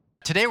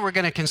Today we're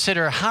going to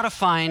consider how to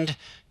find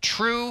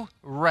true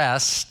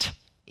rest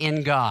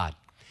in God.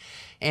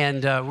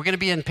 And we're going to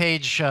be in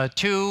page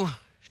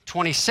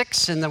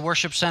 226 in the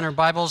Worship Center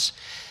Bibles.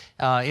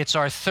 It's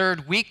our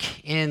third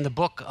week in the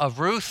book of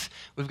Ruth.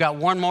 We've got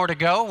one more to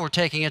go. We're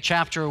taking a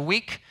chapter a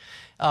week.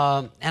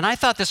 And I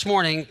thought this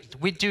morning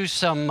we'd do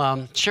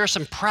share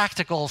some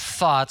practical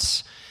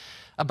thoughts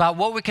about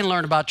what we can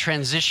learn about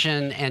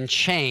transition and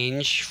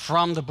change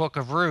from the book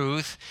of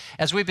Ruth.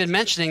 As we've been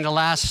mentioning the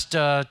last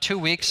 2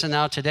 weeks and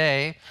now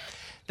today,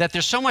 that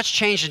there's so much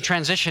change and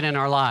transition in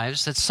our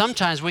lives that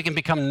sometimes we can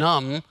become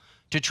numb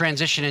to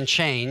transition and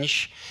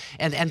change,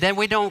 and then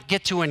we don't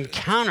get to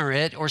encounter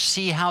it or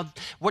see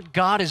what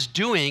God is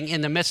doing in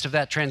the midst of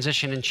that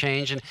transition and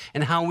change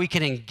and how we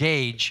can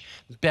engage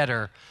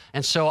better.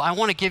 And so I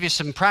want to give you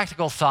some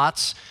practical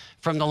thoughts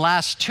from the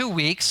last 2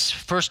 weeks,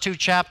 first 2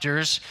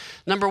 chapters.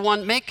 Number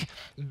one, make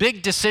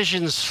big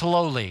decisions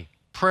slowly,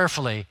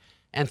 prayerfully,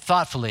 and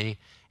thoughtfully,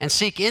 and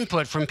seek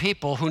input from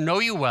people who know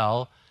you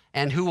well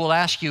and who will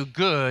ask you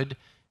good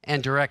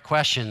and direct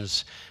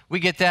questions. We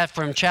get that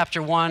from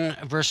chapter 1,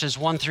 verses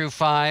 1 through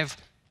 5.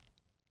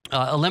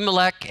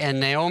 Elimelech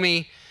and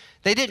Naomi,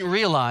 they didn't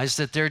realize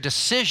that their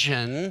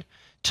decision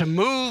to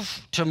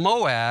move to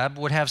Moab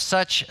would have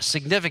such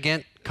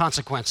significant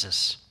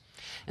consequences.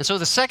 And so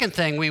the second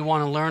thing we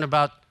want to learn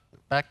about,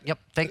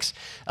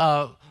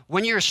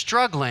 when you're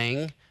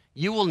struggling,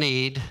 you will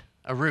need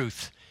a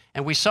Ruth.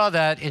 And we saw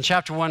that in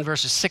chapter 1,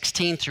 verses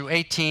 16 through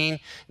 18.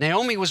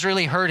 Naomi was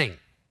really hurting,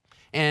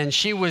 and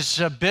she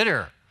was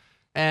bitter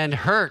and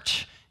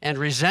hurt and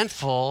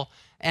resentful.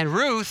 And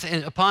Ruth,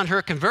 upon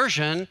her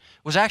conversion,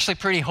 was actually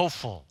pretty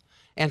hopeful.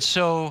 And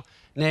so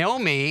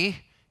Naomi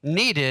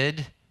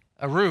needed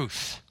a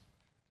Ruth.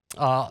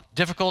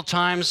 Difficult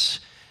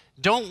times,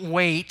 don't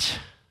wait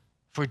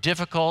for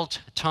difficult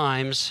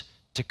times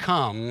to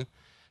come.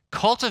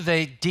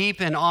 Cultivate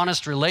deep and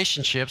honest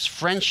relationships,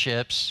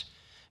 friendships,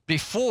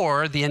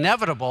 before the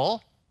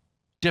inevitable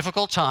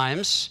difficult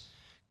times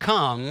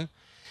come,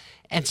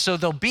 and so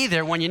they'll be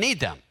there when you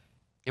need them.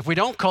 If we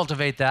don't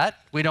cultivate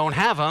that, we don't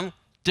have them,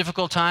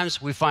 difficult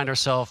times, we find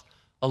ourselves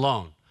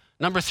alone.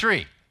 Number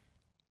 3,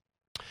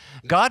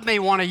 God may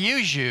want to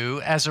use you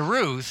as a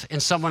Ruth in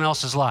someone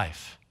else's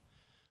life.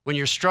 When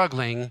you're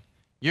struggling,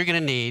 you're going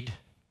to need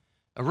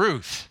a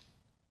Ruth.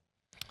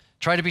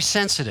 Try to be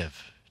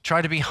sensitive.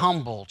 Try to be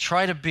humble.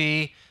 Try to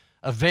be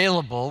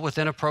available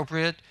within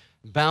appropriate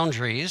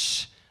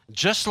boundaries,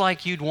 just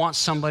like you'd want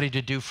somebody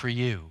to do for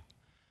you.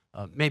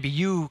 Maybe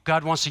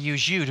God wants to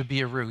use you to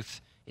be a Ruth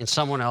in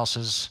someone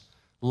else's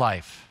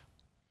life.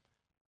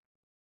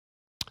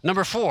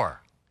 Number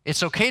 4,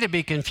 it's okay to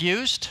be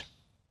confused,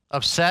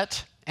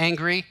 upset,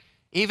 angry,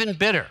 even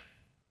bitter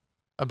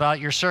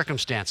about your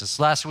circumstances.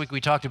 Last week we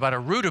talked about a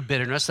root of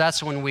bitterness.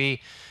 That's when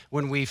we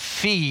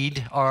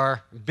feed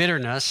our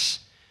bitterness,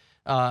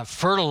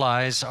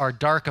 fertilize our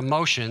dark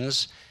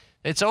emotions.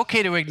 It's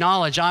okay to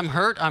acknowledge, I'm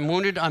hurt, I'm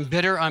wounded, I'm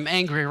bitter, I'm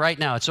angry right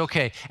now. It's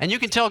okay. And you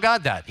can tell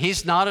God that.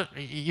 He's not,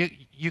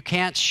 you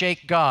can't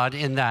shake God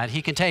in that.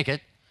 He can take it.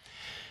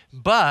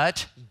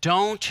 But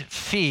don't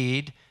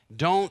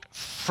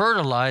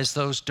fertilize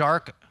those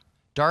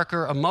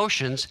darker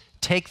emotions.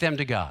 Take them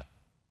to God.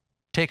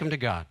 Take them to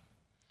God.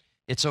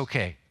 It's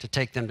okay to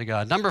take them to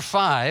God. Number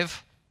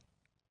 5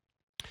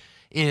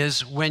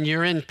 is when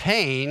you're in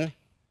pain,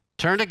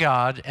 turn to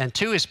God and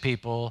to his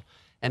people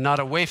and not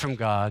away from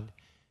God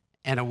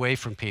and away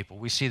from people.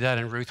 We see that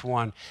in Ruth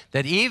 1,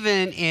 that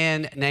even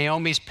in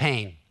Naomi's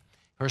pain,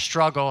 her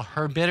struggle,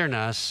 her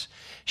bitterness,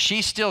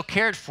 she still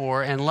cared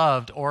for and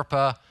loved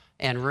Orpah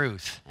and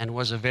Ruth and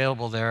was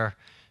available there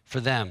for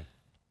them.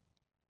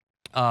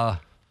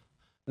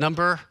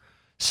 Number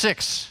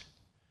 6,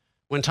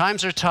 when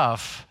times are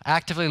tough,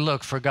 actively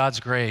look for God's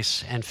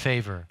grace and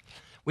favor.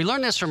 We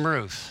learned this from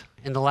Ruth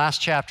in the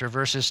last chapter,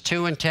 verses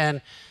 2 and 10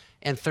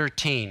 and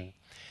 13,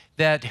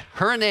 that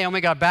her and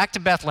Naomi got back to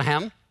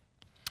Bethlehem,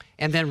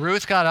 and then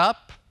Ruth got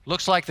up,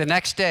 looks like the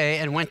next day,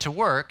 and went to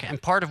work,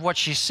 and part of what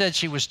she said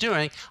she was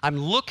doing, I'm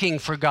looking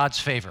for God's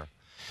favor.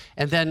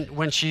 And then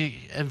when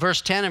in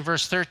verse 10 and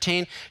verse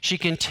 13, she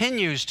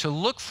continues to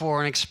look for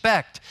and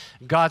expect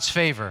God's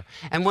favor.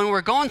 And when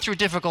we're going through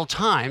difficult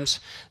times,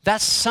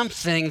 that's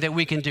something that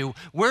we can do.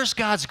 Where's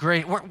God's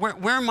grace?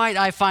 Where might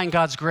I find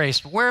God's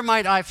grace? Where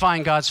might I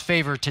find God's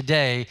favor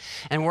today?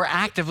 And we're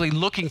actively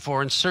looking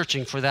for and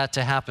searching for that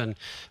to happen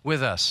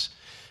with us.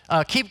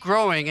 Keep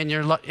growing in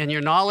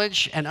your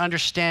knowledge and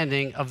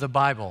understanding of the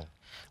Bible.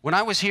 When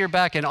I was here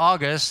back in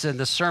August in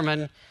the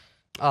sermon,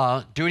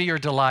 Duty or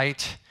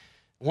Delight,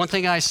 one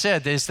thing I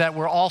said is that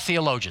we're all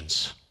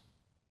theologians.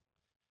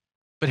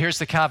 But here's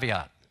the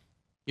caveat.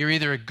 You're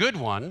either a good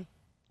one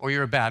or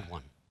you're a bad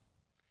one.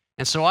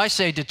 And so I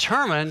say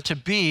determine to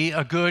be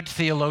a good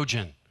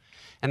theologian.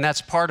 And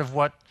that's part of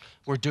what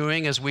we're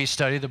doing as we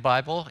study the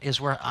Bible, is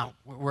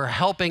we're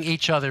helping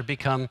each other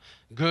become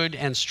good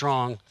and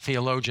strong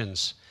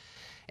theologians.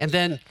 And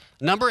then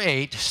number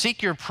 8,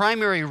 seek your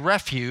primary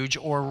refuge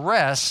or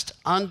rest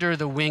under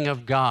the wing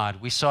of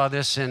God. We saw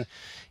this in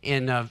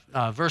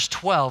verse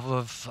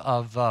 12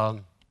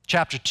 of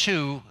chapter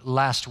 2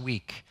 last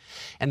week.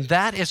 And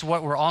that is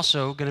what we're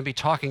also going to be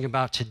talking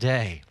about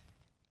today.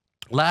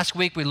 Last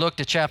week we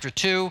looked at chapter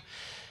 2.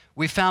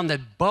 We found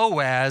that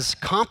Boaz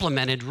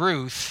complimented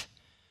Ruth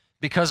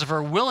because of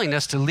her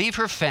willingness to leave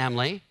her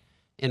family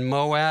in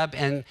Moab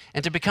and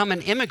to become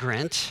an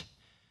immigrant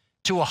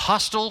to a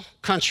hostile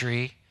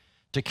country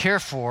to care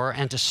for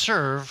and to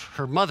serve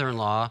her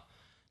mother-in-law,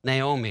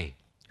 Naomi,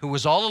 who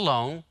was all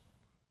alone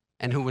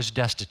and who was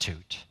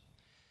destitute.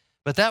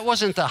 But that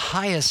wasn't the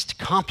highest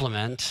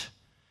compliment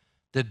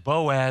that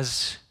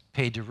Boaz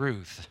paid to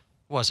Ruth,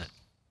 was it?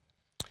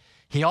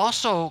 He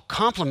also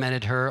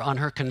complimented her on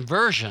her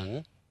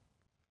conversion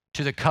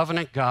to the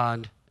covenant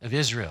God of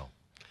Israel.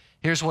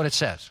 Here's what it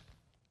says.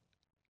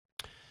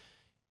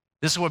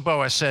 This is what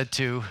Boaz said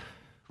to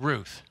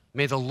Ruth.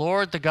 May the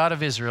Lord, the God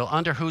of Israel,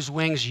 under whose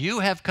wings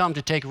you have come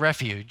to take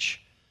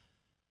refuge,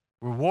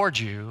 reward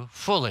you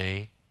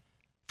fully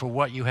for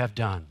what you have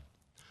done.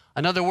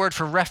 Another word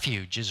for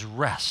refuge is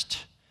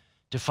rest,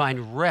 to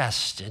find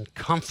rest and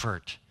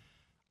comfort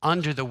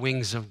under the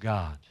wings of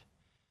God.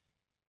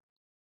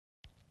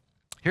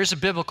 Here's a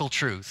biblical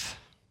truth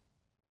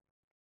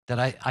that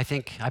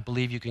I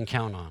believe you can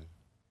count on.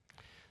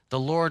 The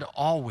Lord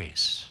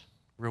always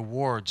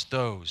rewards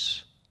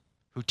those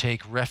who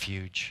take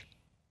refuge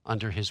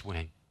under his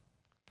wing.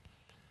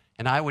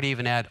 And I would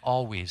even add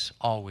always,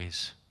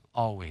 always,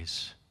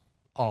 always,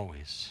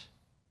 always.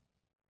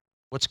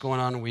 What's going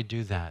on when we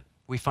do that?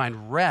 We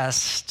find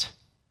rest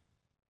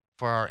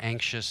for our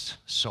anxious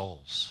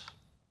souls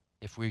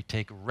if we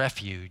take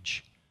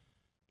refuge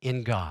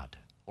in God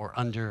or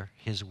under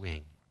his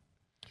wing.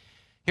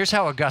 Here's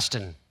how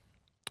Augustine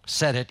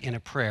said it in a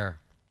prayer.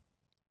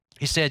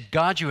 He said,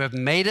 God, you have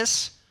made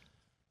us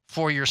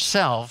for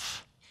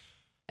yourself,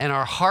 and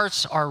our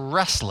hearts are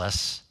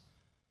restless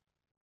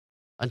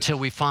until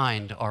we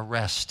find our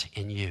rest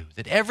in you.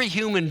 That every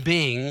human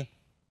being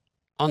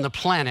on the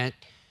planet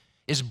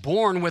is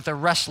born with a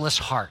restless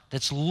heart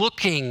that's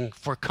looking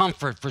for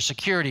comfort, for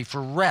security,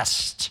 for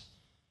rest.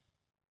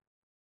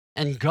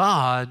 And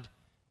God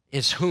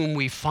is whom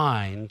we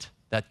find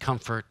that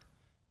comfort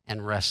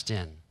and rest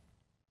in.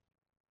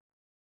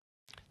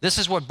 This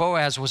is what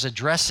Boaz was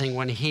addressing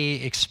when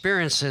he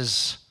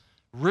experiences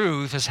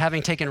Ruth as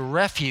having taken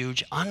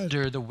refuge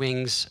under the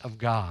wings of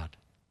God.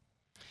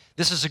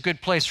 This is a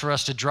good place for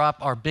us to drop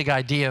our big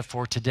idea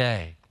for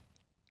today.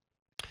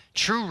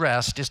 True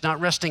rest is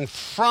not resting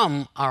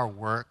from our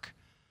work,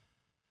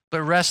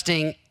 but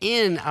resting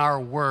in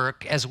our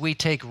work as we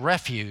take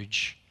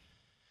refuge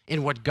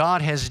in what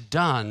God has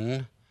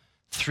done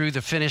through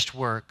the finished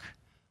work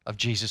of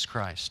Jesus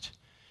Christ.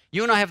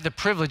 You and I have the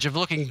privilege of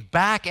looking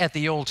back at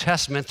the Old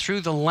Testament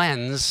through the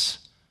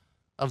lens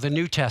of the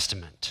New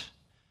Testament,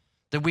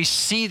 that we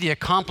see the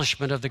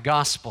accomplishment of the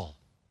gospel.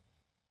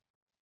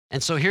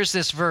 And so here's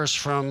this verse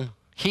from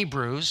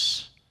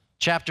Hebrews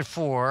chapter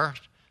 4,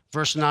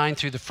 verse 9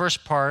 through the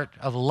first part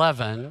of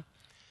 11.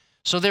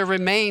 So there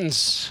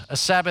remains a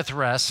Sabbath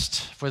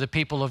rest for the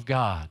people of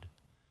God.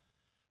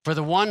 For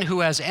the one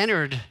who has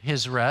entered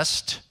his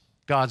rest,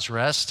 God's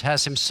rest,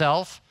 has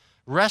himself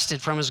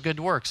rested from his good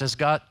works as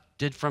God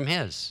did from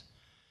his.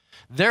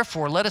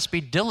 Therefore, let us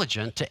be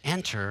diligent to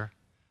enter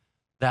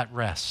that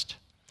rest.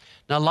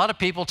 Now, a lot of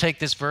people take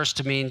this verse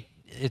to mean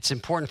it's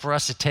important for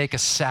us to take a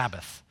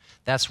Sabbath.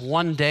 That's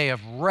one day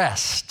of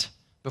rest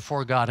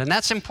before God. And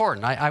that's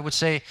important. I would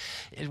say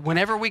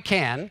whenever we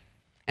can,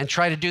 and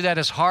try to do that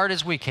as hard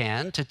as we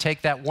can, to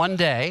take that one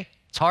day.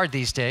 It's hard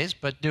these days,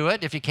 but do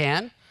it if you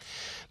can.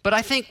 But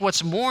I think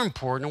what's more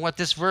important, what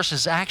this verse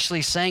is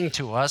actually saying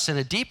to us in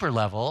a deeper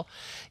level,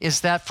 is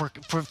that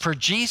for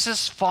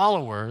Jesus'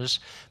 followers,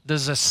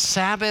 there's a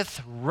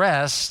Sabbath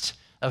rest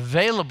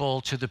available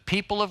to the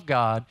people of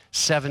God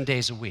 7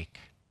 days a week.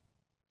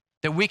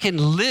 That we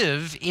can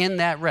live in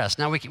that rest.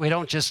 Now, we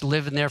don't just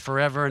live in there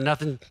forever and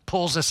nothing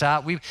pulls us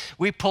out.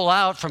 We pull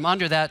out from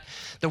under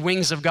the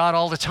wings of God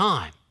all the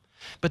time.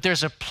 But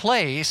there's a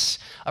place,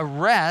 a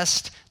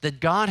rest that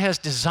God has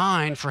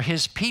designed for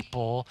his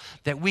people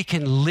that we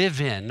can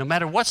live in. No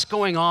matter what's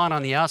going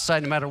on the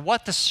outside, no matter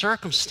what the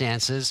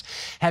circumstances,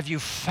 have you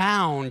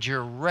found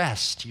your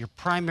rest, your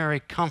primary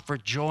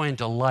comfort, joy, and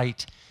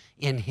delight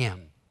in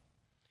him?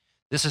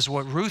 This is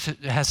what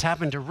has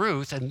happened to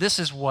Ruth, and this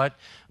is what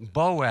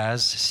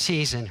Boaz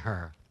sees in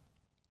her.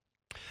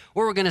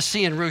 What we're going to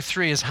see in Ruth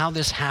 3 is how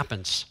this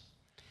happens.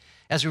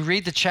 As we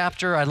read the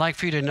chapter, I'd like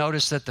for you to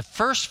notice that the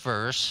first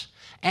verse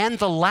and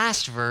the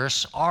last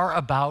verse are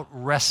about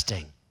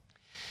resting.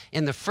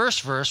 In the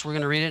first verse, we're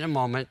going to read it in a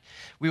moment,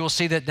 we will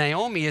see that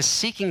Naomi is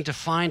seeking to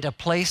find a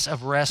place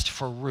of rest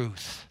for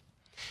Ruth.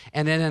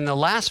 And then in the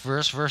last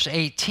verse, verse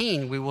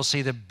 18, we will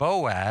see that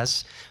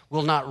Boaz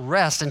will not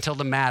rest until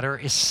the matter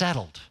is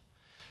settled.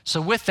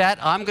 So with that,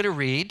 I'm going to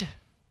read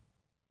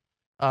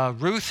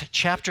Ruth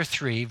chapter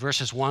 3,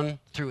 verses 1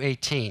 through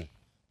 18.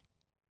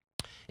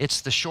 It's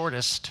the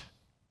shortest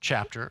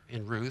chapter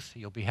in Ruth,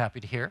 you'll be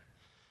happy to hear.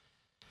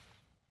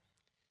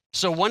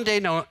 So one day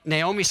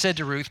Naomi said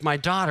to Ruth, "My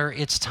daughter,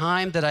 it's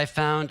time that I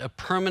found a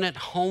permanent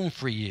home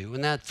for you."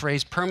 And that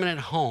phrase, permanent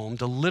home,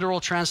 the literal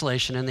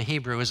translation in the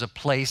Hebrew is a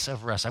place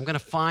of rest. I'm going to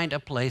find a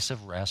place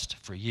of rest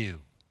for you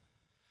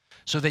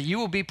so that you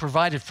will be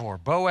provided for.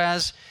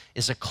 Boaz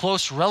is a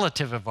close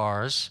relative of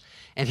ours,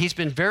 and he's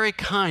been very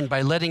kind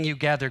by letting you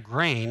gather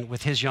grain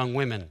with his young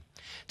women.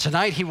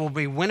 Tonight he will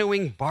be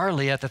winnowing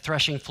barley at the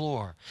threshing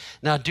floor.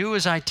 Now do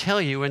as I tell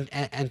you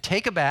and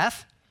take a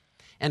bath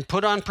and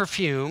put on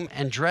perfume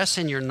and dress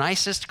in your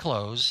nicest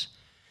clothes.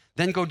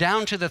 Then go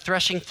down to the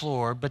threshing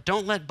floor, but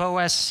don't let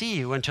Boaz see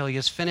you until he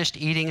has finished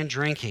eating and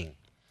drinking.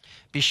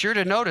 Be sure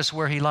to notice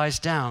where he lies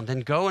down. Then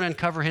go and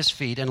uncover his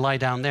feet and lie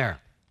down there.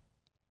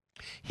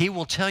 He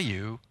will tell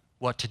you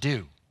what to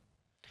do.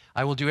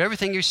 I will do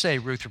everything you say,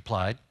 Ruth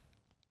replied.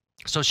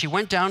 So she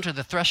went down to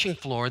the threshing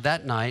floor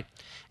that night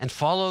and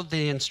followed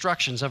the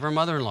instructions of her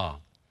mother-in-law.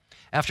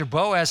 After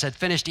Boaz had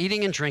finished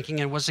eating and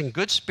drinking and was in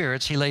good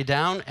spirits, he lay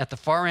down at the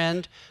far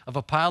end of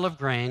a pile of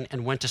grain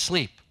and went to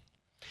sleep.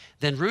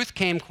 Then Ruth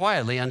came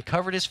quietly,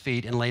 uncovered his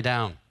feet, and lay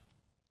down.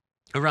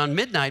 Around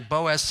midnight,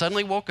 Boaz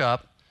suddenly woke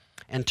up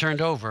and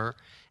turned over,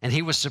 and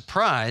he was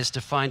surprised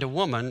to find a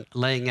woman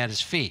laying at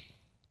his feet.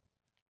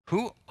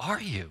 "Who are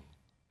you?"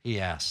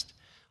 he asked.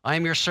 "I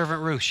am your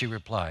servant Ruth," she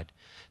replied.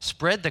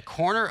 "Spread the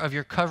corner of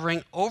your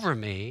covering over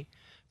me,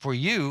 for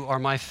you are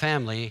my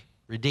family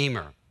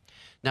redeemer."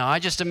 Now, I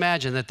just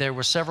imagine that there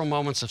were several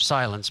moments of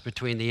silence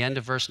between the end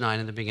of verse 9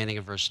 and the beginning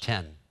of verse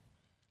 10.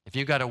 If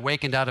you got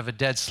awakened out of a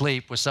dead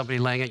sleep with somebody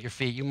laying at your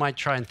feet, you might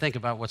try and think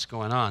about what's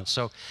going on.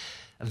 So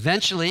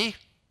eventually,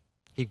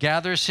 he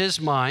gathers his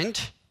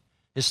mind,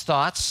 his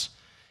thoughts,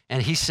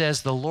 and he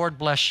says, "The Lord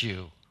bless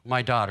you,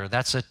 my daughter."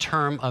 That's a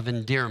term of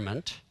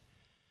endearment.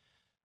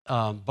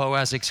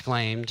 Boaz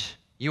exclaimed,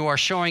 "You are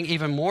showing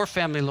even more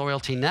family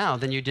loyalty now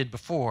than you did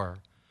before,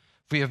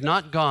 for you have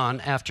not gone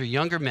after a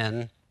younger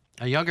man,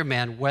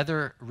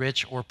 whether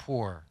rich or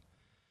poor.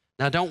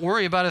 Now don't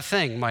worry about a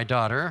thing, my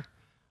daughter.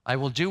 I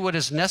will do what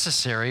is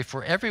necessary,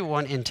 for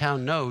everyone in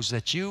town knows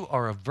that you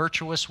are a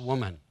virtuous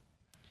woman.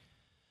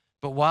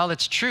 But while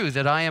it's true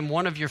that I am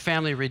one of your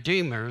family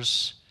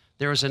redeemers,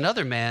 there is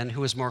another man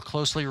who is more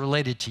closely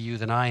related to you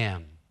than I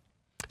am.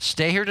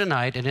 Stay here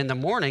tonight, and in the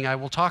morning I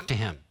will talk to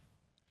him.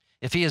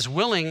 If he is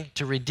willing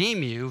to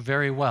redeem you,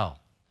 very well.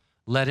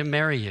 Let him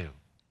marry you.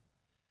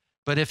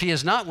 But if he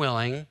is not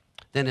willing,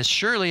 then as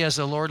surely as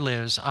the Lord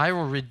lives, I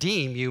will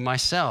redeem you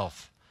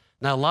myself.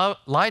 Now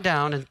lie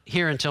down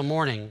here until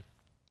morning."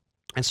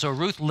 And so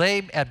Ruth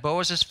lay at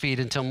Boaz's feet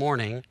until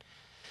morning,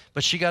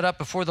 but she got up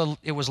before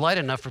it was light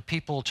enough for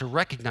people to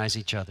recognize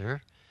each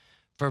other.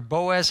 For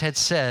Boaz had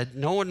said,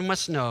 "No one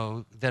must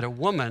know that a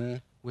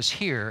woman was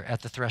here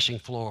at the threshing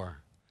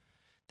floor."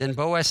 Then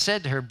Boaz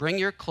said to her, "Bring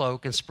your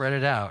cloak and spread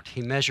it out."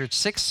 He measured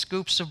 6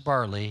 scoops of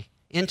barley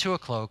into a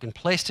cloak and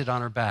placed it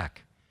on her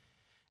back.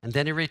 And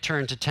then he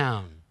returned to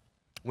town.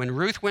 When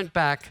Ruth went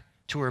back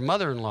to her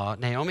mother-in-law,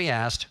 Naomi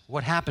asked,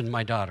 "What happened,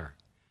 my daughter?"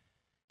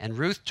 And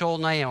Ruth told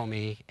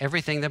Naomi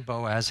everything that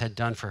Boaz had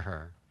done for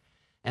her.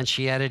 And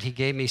she added, "He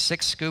gave me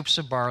 6 scoops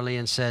of barley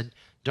and said,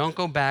 'Don't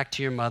go back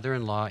to your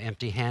mother-in-law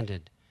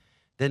empty-handed.'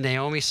 Then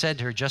Naomi said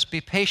to her, 'Just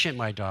be patient,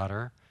 my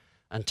daughter,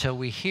 until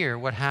we hear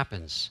what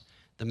happens.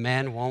 The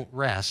man won't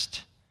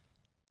rest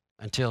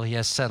until he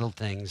has settled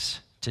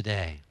things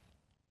today.'"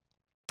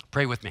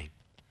 Pray with me.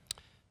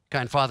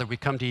 Kind Father, we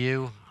come to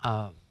you.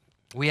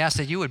 We ask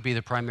that you would be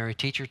the primary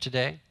teacher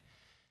today,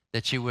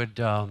 that you would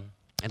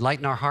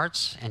enlighten our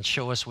hearts and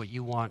show us what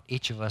you want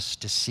each of us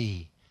to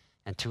see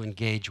and to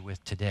engage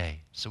with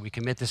today. So we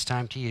commit this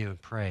time to you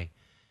and pray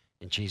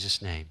in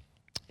Jesus' name.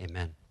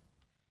 Amen.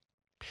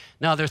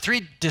 Now, there are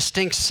 3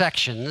 distinct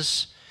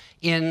sections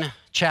in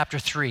chapter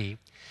 3,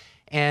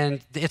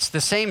 and it's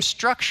the same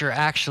structure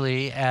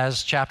actually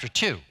as chapter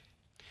 2.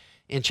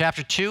 In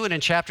chapter 2 and in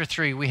chapter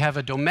 3, we have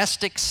a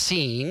domestic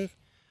scene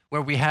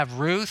where we have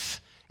Ruth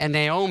and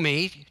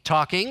Naomi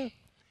talking,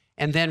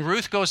 and then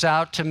Ruth goes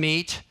out to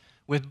meet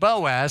with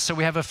Boaz, so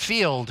we have a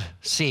field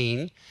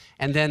scene,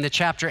 and then the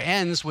chapter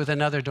ends with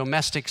another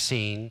domestic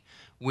scene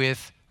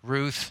with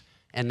Ruth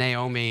and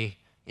Naomi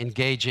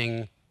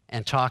engaging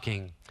and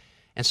talking.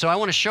 And so I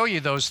want to show you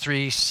those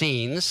 3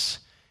 scenes,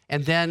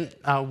 and then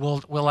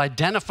we'll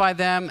identify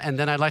them, and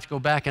then I'd like to go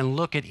back and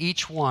look at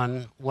each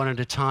one at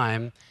a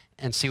time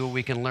and see what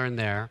we can learn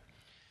there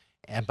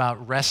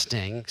about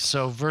resting.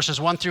 So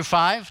verses 1 through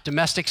 5,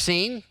 domestic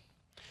scene.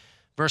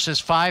 Verses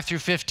 5 through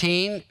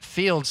 15,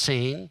 field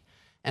scene.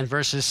 And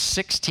verses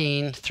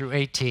 16 through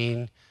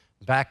 18,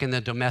 back in the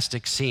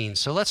domestic scene.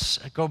 So let's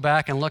go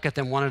back and look at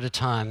them one at a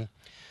time.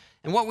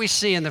 And what we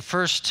see in the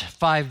first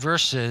 5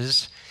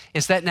 verses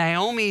is that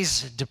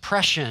Naomi's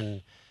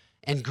depression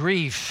and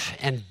grief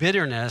and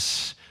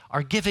bitterness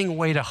are giving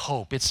way to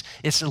hope. It's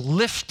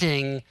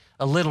lifting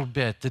a little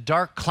bit. The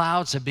dark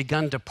clouds have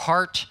begun to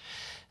part.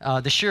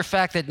 The sheer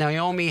fact that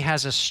Naomi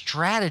has a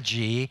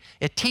strategy,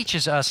 it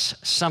teaches us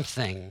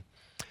something.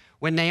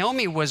 When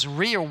Naomi was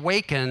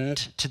reawakened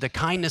to the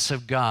kindness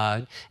of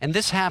God, and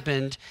this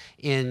happened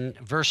in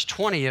verse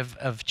 20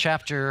 of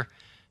chapter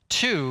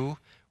 2,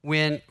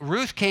 when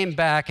Ruth came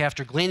back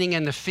after gleaning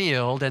in the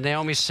field, and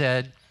Naomi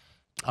said,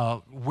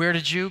 where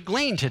did you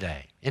glean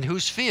today? In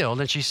whose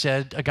field? And she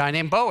said, a guy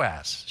named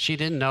Boaz. She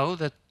didn't know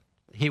that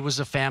he was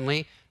a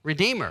family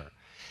redeemer.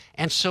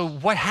 And so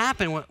what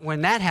happened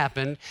when that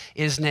happened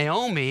is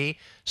Naomi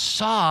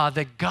saw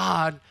that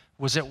God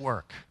was at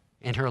work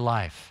in her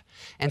life.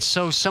 And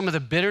so some of the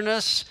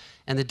bitterness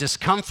and the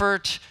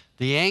discomfort,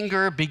 the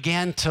anger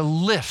began to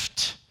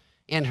lift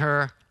in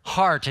her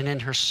heart and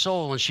in her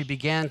soul, and she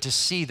began to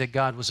see that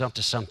God was up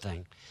to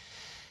something.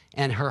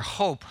 And her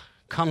hope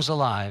comes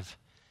alive,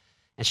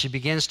 and she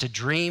begins to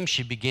dream,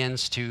 she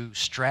begins to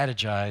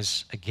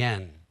strategize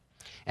again.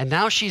 And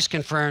now she's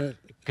concerned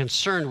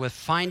with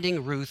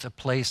finding Ruth a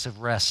place of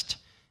rest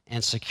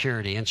and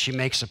security, and she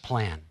makes a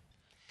plan.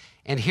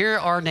 And here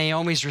are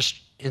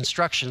Naomi's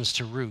instructions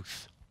to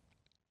Ruth.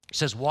 It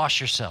says, wash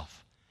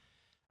yourself,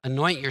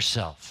 anoint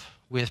yourself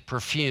with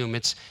perfume.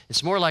 It's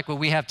more like what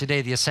we have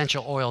today, the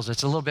essential oils.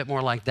 It's a little bit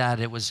more like that.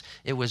 It was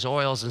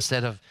oils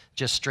instead of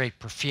just straight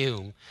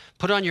perfume.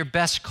 Put on your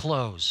best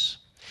clothes.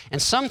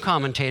 And some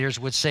commentators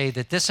would say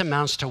that this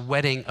amounts to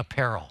wedding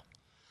apparel.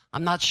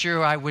 I'm not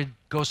sure I would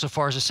go so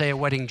far as to say a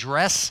wedding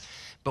dress,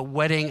 but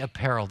wedding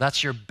apparel.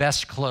 That's your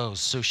best clothes.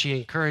 So she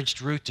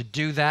encouraged Ruth to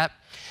do that.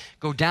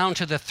 Go down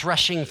to the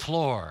threshing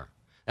floor.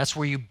 That's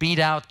where you beat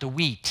out the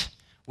wheat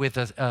with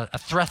a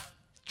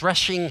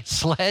threshing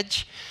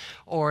sledge,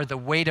 or the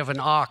weight of an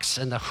ox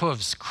and the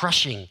hooves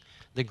crushing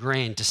the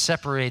grain to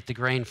separate the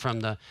grain from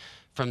the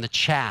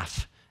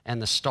chaff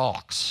and the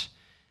stalks.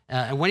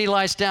 And when he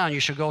lies down, you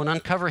shall go and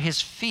uncover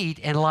his feet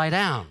and lie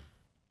down.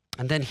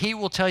 And then he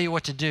will tell you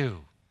what to do.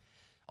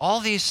 All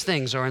these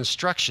things are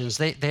instructions.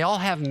 They all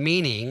have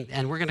meaning,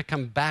 and we're going to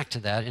come back to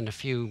that in a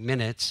few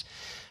minutes.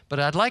 But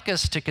I'd like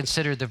us to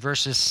consider the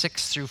verses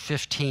 6 through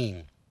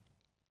 15.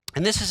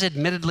 And this is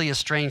admittedly a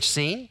strange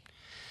scene.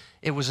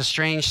 It was a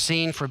strange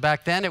scene for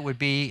back then. It would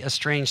be a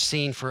strange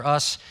scene for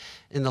us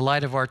in the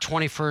light of our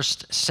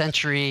 21st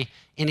century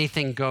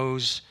anything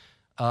goes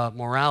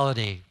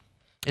morality.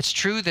 It's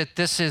true that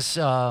this is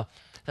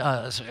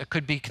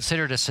could be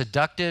considered a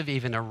seductive,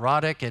 even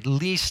erotic, at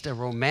least a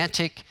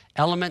romantic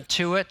element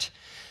to it.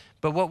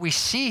 But what we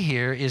see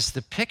here is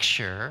the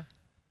picture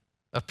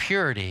of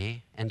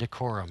purity and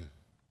decorum.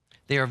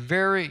 They are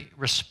very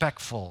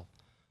respectful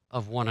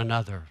of one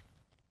another.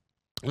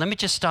 Let me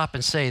just stop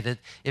and say that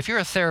if you're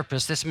a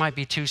therapist, this might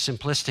be too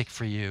simplistic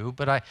for you,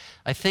 but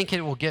I think it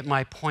will get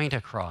my point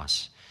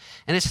across.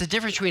 And it's the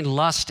difference between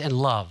lust and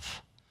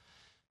love.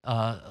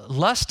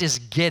 Lust is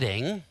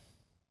getting.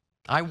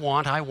 I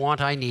want,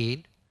 I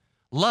need.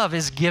 Love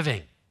is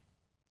giving.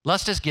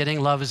 Lust is getting,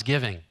 love is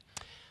giving.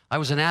 I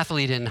was an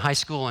athlete in high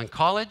school and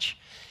college,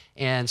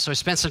 and so I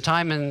spent some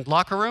time in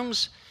locker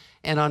rooms,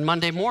 and on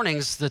Monday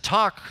mornings, the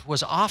talk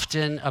was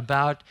often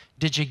about,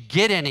 did you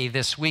get any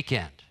this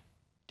weekend?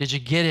 Did you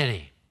get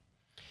any?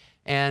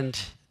 And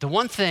the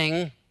one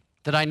thing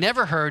that I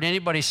never heard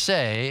anybody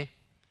say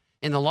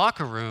in the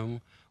locker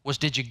room was,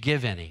 did you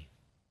give any?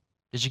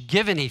 Did you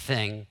give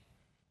anything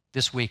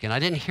this weekend? I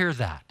didn't hear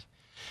that.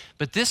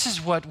 But this is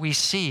what we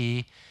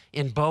see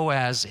in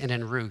Boaz and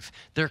in Ruth.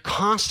 They're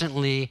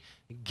constantly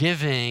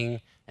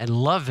giving and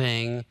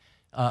loving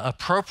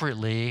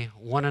appropriately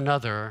one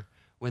another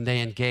when they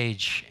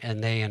engage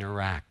and they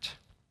interact.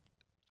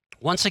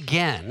 Once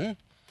again,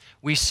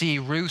 we see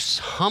Ruth's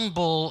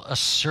humble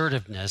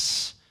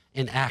assertiveness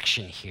in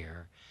action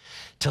here.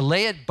 To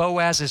lay at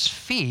Boaz's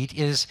feet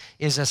is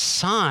a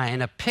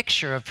sign, a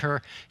picture of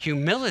her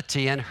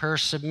humility and her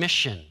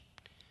submission.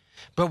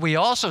 But we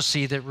also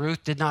see that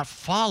Ruth did not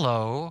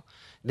follow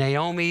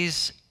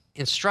Naomi's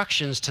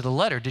instructions to the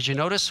letter. Did you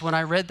notice when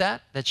I read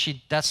that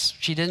she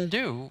didn't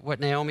do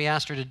what Naomi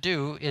asked her to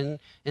do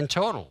in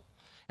total?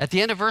 At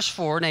the end of verse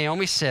 4,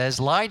 Naomi says,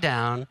 lie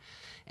down,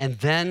 and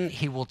then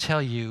he will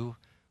tell you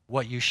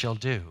what you shall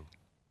do.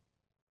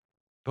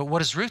 But what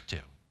does Ruth do?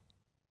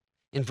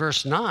 In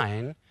verse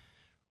 9,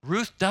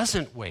 Ruth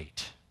doesn't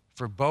wait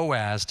for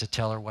Boaz to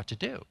tell her what to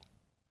do.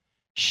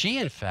 She,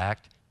 in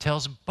fact,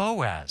 tells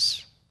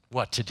Boaz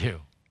what to do.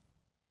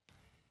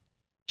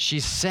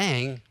 She's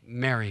saying,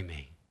 marry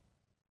me.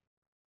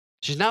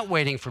 She's not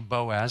waiting for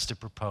Boaz to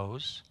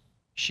propose.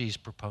 She's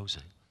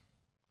proposing.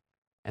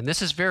 And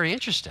this is very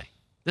interesting.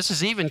 This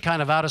is even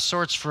kind of out of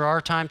sorts for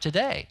our time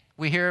today.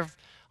 We hear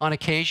on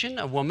occasion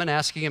a woman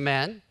asking a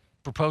man,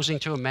 proposing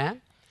to a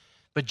man,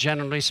 but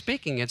generally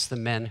speaking, it's the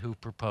men who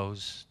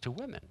propose to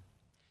women.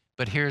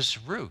 But here's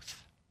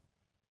Ruth,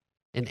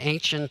 in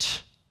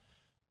ancient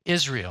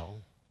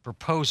Israel,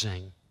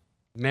 proposing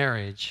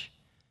marriage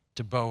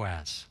to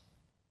Boaz.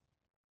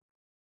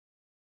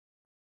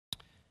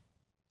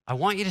 I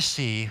want you to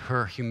see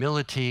her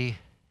humility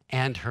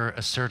and her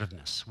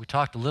assertiveness. We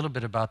talked a little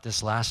bit about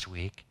this last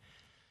week.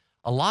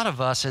 A lot of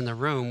us in the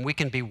room, we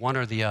can be one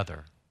or the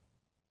other.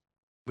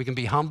 We can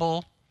be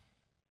humble,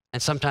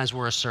 and sometimes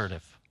we're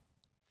assertive.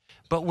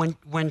 But when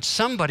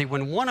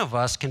one of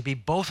us can be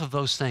both of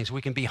those things,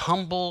 we can be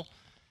humble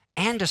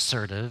and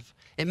assertive,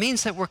 it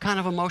means that we're kind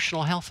of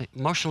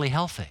emotionally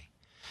healthy.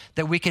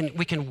 that we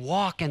can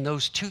walk in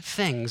those two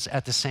things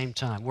at the same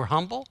time. We're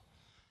humble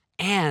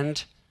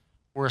and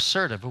we're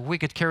assertive. If we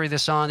could carry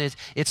this on,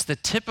 it's the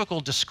typical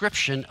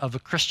description of a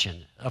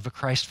Christian, of a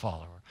Christ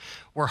follower.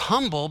 We're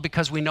humble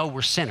because we know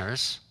we're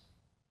sinners,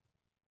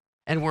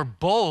 and we're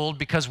bold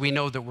because we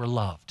know that we're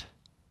loved.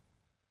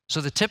 So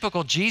the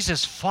typical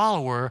Jesus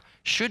follower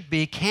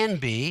can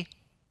be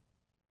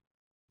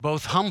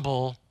both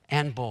humble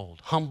and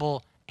bold,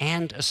 humble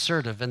and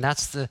assertive, and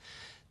that's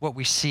what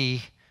we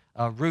see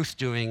Ruth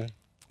doing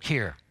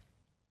here.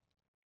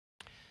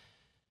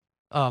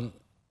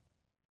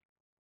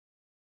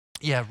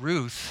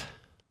 Ruth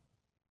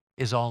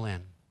is all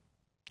in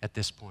at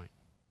this point.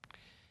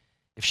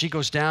 If she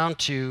goes down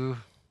to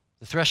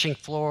the threshing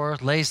floor,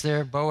 lays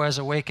there, Boaz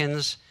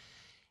awakens,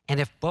 and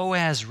if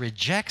Boaz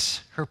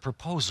rejects her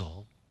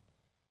proposal,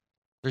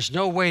 there's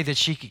no way that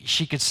she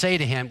could say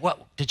to him,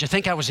 "What, did you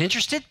think I was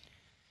interested?"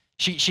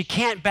 She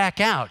can't back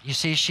out. You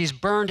see, she's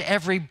burned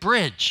every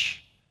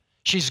bridge.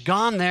 She's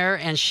gone there,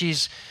 and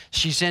she's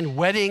in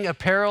wedding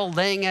apparel,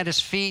 laying at his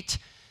feet,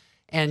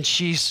 and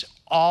she's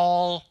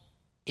all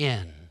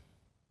in.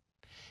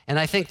 And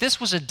I think this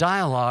was a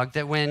dialogue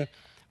that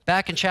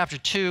back in chapter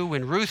 2,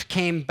 when Ruth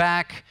came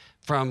back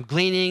from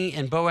gleaning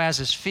in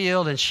Boaz's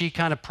field, and she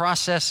kind of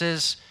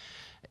processes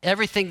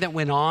everything that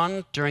went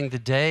on during the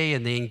day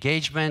and the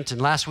engagement.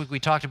 And last week we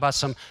talked about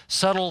some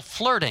subtle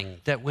flirting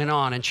that went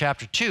on in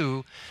chapter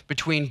 2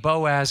 between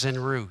Boaz and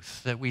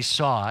Ruth, that we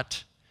saw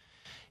it.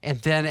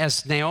 And then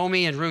as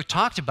Naomi and Ruth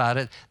talked about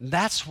it,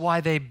 that's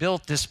why they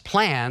built this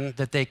plan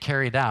that they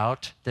carried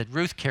out, that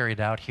Ruth carried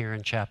out here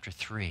in chapter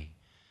 3.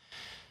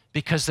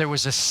 Because there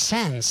was a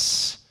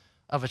sense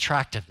of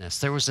attractiveness.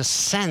 There was a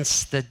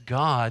sense that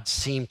God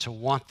seemed to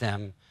want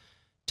them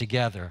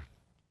together.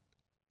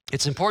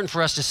 It's important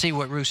for us to see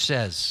what Ruth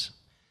says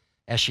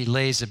as she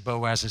lays at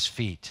Boaz's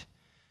feet.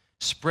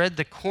 "Spread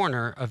the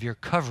corner of your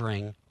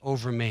covering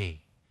over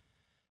me,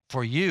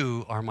 for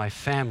you are my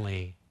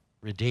family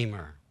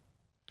redeemer."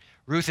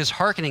 Ruth is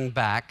hearkening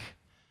back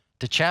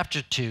to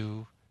chapter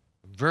 2,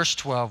 verse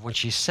 12, when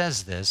she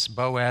says this.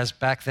 Boaz,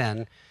 back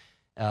then,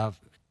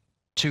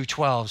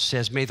 2:12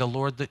 says, "May the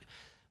Lord,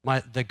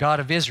 the God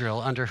of Israel,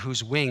 under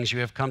whose wings you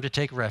have come to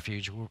take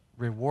refuge,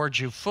 reward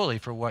you fully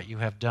for what you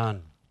have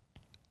done."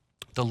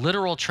 The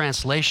literal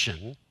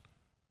translation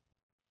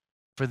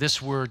for this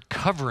word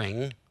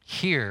covering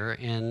here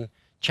in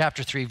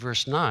chapter 3,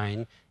 verse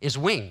 9 is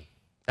wing.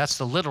 That's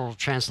the literal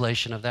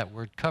translation of that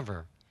word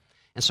cover.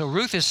 And so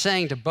Ruth is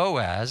saying to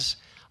Boaz,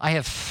 "I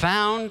have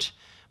found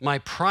my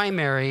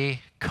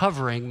primary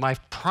covering, my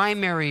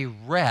primary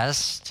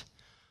rest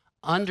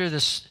under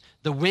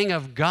the wing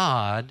of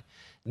God.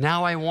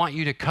 Now I want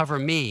you to cover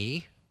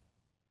me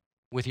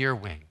with your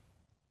wing."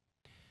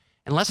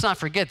 And let's not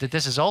forget that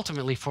this is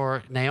ultimately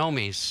for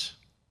Naomi's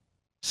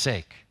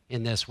sake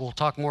in this. We'll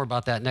talk more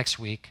about that next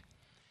week.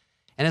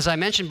 And as I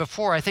mentioned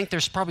before, I think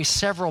there's probably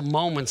several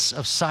moments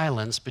of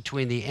silence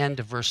between the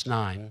end of verse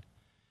 9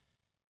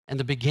 and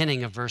the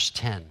beginning of verse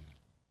 10.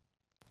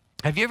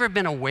 Have you ever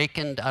been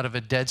awakened out of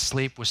a dead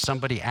sleep with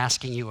somebody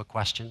asking you a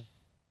question?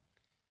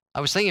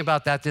 I was thinking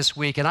about that this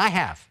week, and I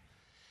have.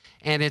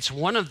 And it's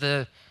one of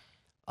the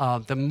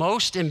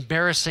most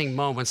embarrassing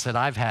moments that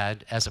I've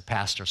had as a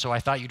pastor. So I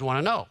thought you'd want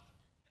to know.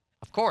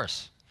 Of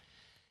course.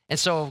 And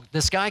so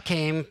this guy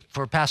came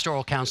for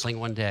pastoral counseling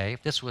one day.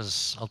 This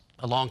was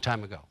a long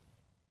time ago.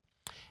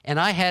 And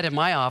I had in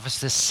my office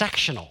this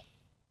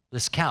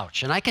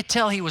couch. And I could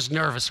tell he was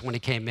nervous when he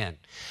came in.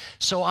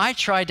 So I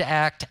tried to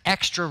act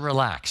extra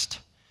relaxed.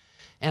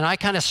 And I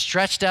kind of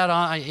stretched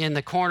out in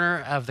the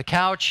corner of the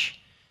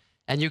couch.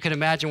 And you can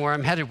imagine where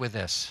I'm headed with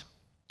this.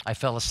 I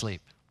fell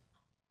asleep.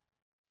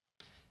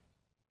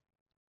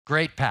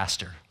 Great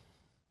pastor.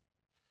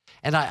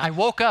 And I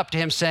woke up to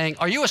him saying,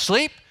 "Are you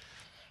asleep?"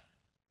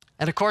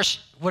 And of course,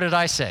 what did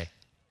I say?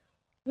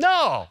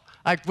 No.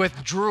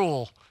 With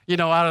drool,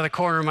 out of the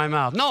corner of my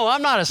mouth. "No,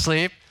 I'm not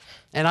asleep."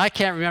 And I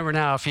can't remember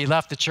now if he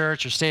left the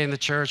church or stayed in the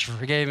church or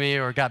forgave me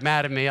or got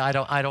mad at me. I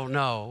don't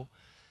know.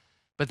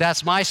 But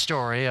that's my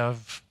story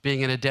of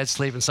being in a dead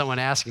sleep and someone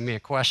asking me a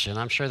question.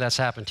 I'm sure that's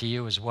happened to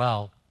you as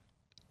well.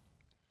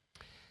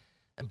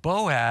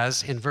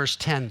 Boaz, in verse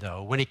 10,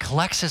 though, when he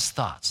collects his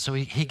thoughts, so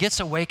he gets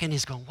awake and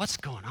he's going, "What's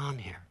going on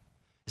here?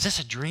 Is this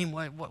a dream?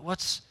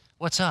 What's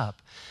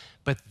up?"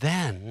 But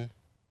then,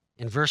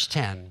 in verse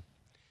 10,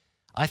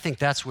 I think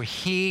that's where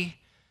he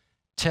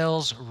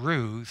tells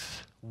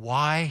Ruth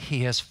why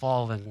he has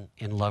fallen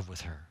in love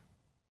with her.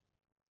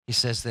 He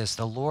says this,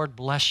 "The Lord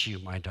bless you,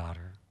 my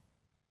daughter."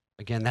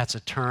 Again, that's a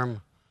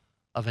term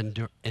of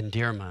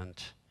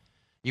endearment.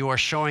 You are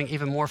showing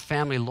even more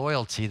family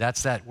loyalty.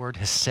 That's that word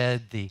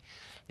hesed.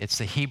 It's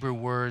the Hebrew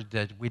word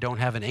that we don't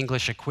have an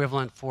English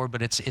equivalent for,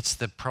 but it's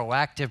the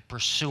proactive,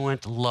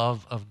 pursuant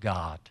love of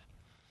God.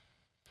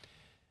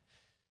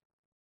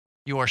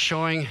 You are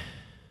showing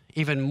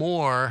even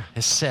more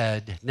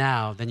hesed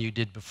now than you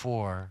did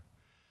before,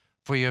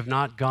 for you have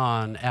not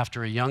gone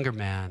after a younger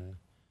man,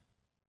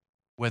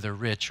 whether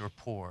rich or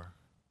poor.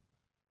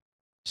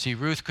 See,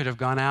 Ruth could have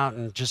gone out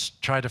and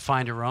just tried to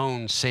find her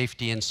own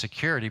safety and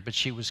security, but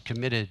she was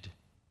committed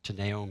to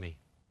Naomi.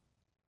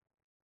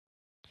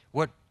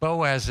 What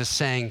Boaz is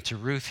saying to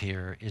Ruth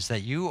here is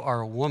that you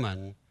are a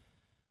woman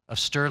of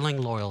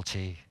sterling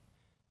loyalty,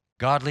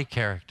 godly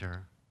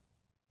character,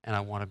 and I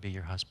want to be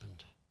your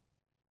husband.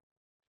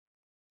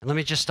 And let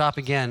me just stop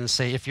again and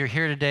say, if you're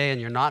here today and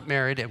you're not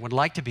married and would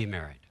like to be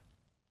married,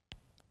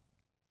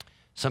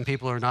 some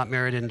people are not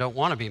married and don't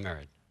want to be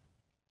married.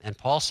 And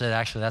Paul said,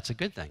 actually, that's a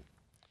good thing.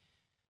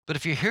 But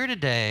if you're here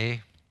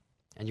today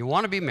and you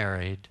want to be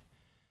married,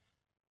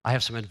 I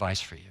have some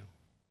advice for you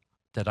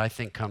that I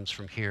think comes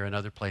from here and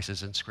other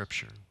places in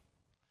Scripture.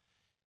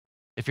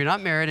 If you're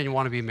not married and you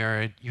want to be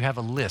married, you have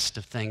a list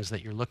of things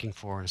that you're looking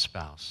for in a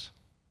spouse.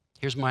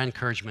 Here's my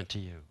encouragement to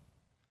you.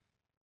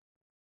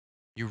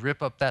 You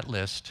rip up that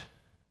list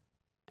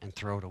and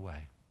throw it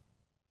away.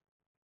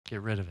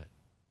 Get rid of it.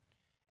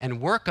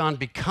 And work on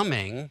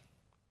becoming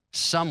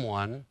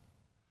someone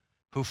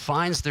who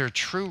finds their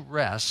true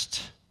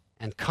rest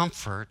and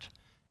comfort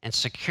and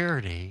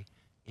security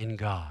in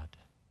God.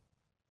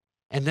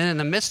 And then in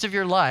the midst of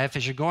your life,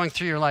 as you're going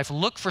through your life,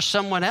 look for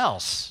someone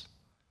else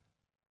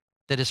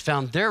that has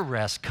found their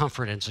rest,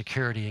 comfort, and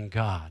security in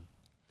God.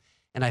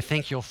 And I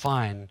think you'll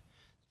find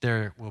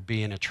there will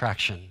be an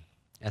attraction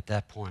at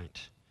that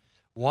point.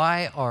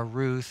 Why are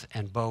Ruth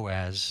and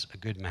Boaz a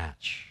good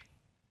match?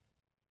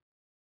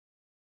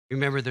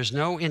 Remember, there's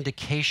no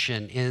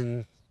indication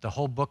in the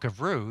whole book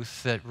of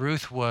Ruth that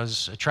Ruth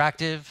was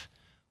attractive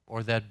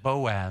or that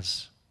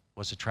Boaz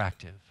was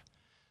attractive.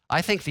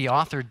 I think the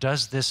author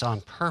does this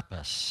on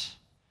purpose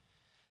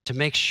to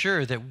make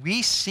sure that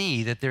we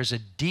see that there's a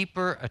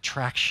deeper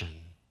attraction.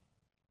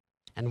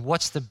 And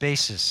what's the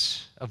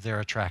basis of their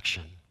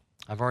attraction?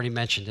 I've already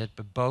mentioned it,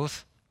 but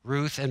both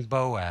Ruth and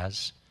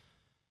Boaz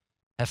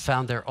have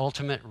found their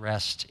ultimate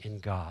rest in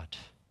God.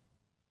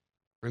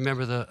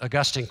 Remember the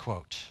Augustine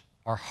quote,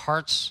 "Our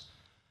hearts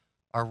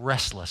are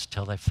restless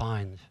till they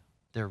find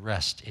their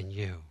rest in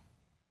you."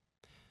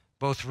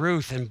 Both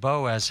Ruth and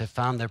Boaz have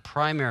found their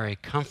primary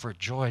comfort,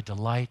 joy,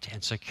 delight,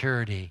 and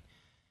security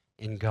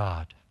in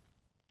God.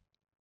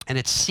 And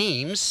it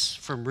seems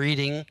from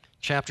reading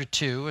chapter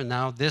 2 and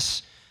now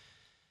this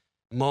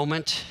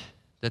moment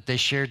that they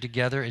shared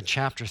together in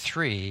chapter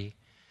 3,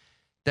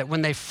 that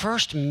when they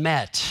first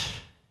met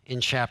in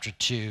chapter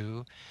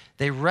 2,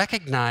 they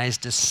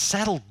recognized a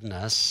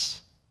settledness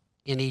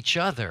in each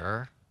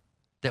other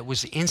that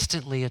was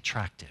instantly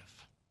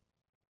attractive.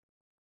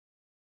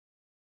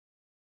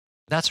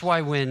 That's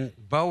why when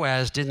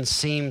Boaz didn't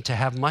seem to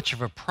have much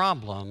of a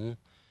problem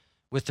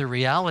with the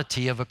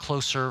reality of a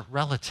closer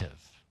relative,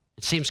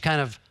 it seems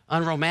kind of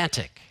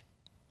unromantic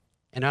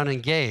and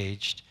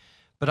unengaged,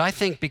 but I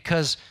think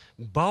because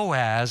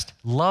Boaz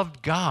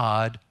loved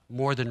God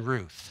more than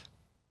Ruth.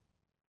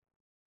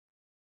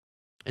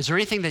 Is there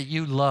anything that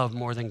you love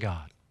more than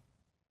God?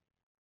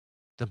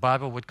 The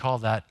Bible would call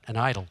that an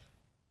idol,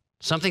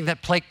 something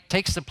that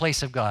takes the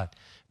place of God.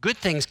 Good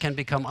things can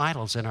become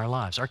idols in our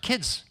lives. Our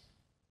kids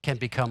can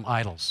become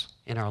idols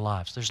in our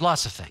lives. There's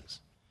lots of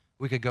things.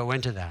 We could go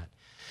into that.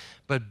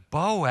 But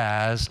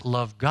Boaz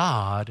loved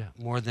God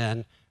more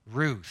than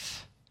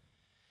Ruth.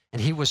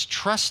 And he was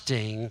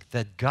trusting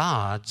that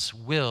God's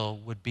will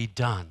would be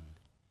done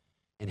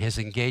in his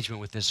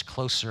engagement with this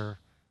closer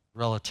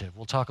relative.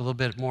 We'll talk a little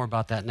bit more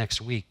about that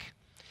next week.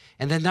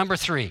 And then number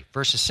 3,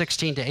 verses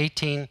 16 to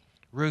 18,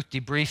 Ruth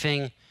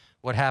debriefing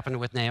what happened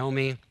with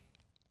Naomi.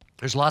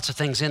 There's lots of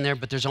things in there,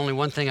 but there's only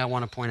one thing I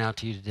want to point out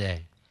to you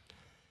today.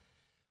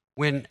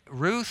 When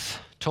Ruth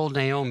told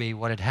Naomi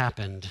what had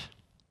happened,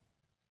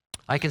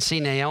 I can see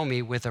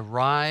Naomi with a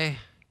wry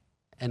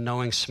and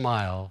knowing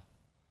smile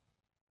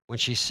when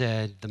she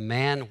said, "The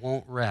man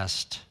won't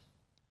rest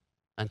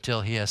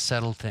until he has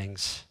settled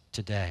things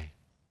today."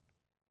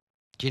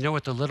 Do you know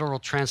what the literal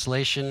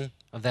translation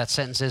of that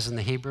sentence is in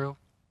the Hebrew?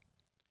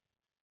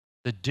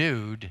 The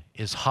dude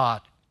is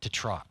hot to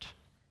trot.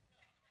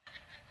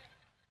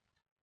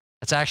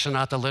 That's actually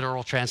not the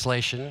literal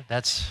translation.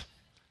 That's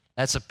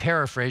a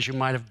paraphrase. You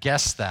might have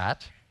guessed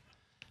that.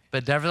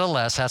 But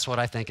nevertheless, that's what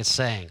I think it's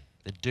saying.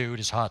 The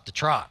dude is hot to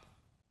trot.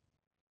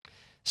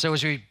 So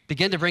as we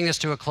begin to bring this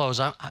to a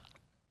close,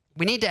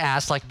 we need to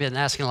ask, like I've been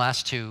asking the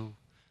last 2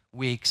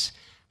 weeks,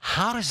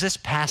 how does this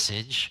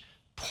passage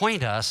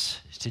point us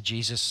to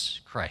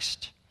Jesus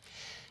Christ?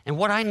 And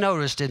what I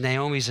noticed in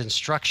Naomi's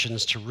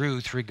instructions to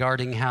Ruth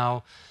regarding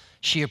how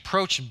she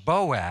approached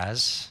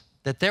Boaz,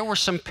 that there were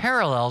some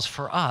parallels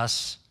for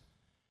us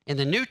in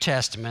the New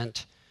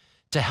Testament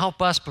to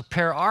help us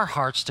prepare our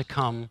hearts to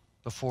come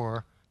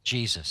before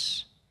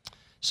Jesus.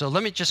 So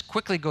let me just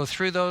quickly go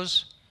through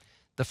those.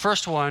 The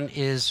first one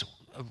is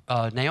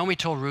Naomi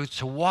told Ruth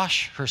to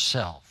wash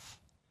herself.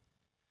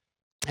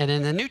 And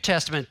in the New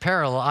Testament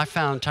parallel, I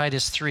found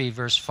Titus 3,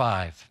 verse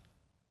 5.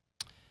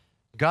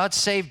 God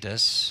saved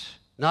us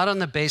not on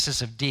the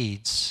basis of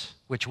deeds,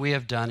 which we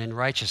have done in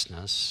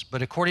righteousness,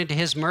 but according to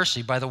his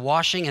mercy by the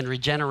washing and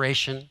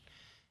regeneration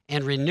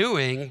and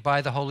renewing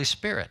by the Holy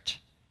Spirit.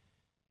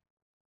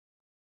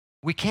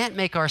 We can't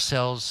make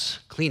ourselves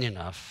clean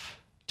enough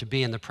to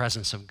be in the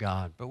presence of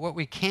God. But what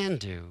we can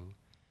do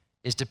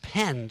is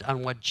depend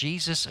on what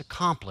Jesus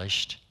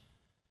accomplished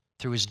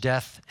through his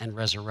death and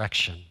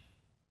resurrection.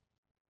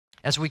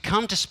 As we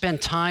come to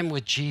spend time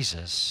with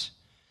Jesus,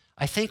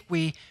 I think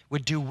we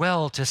would do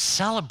well to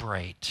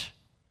celebrate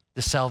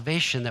the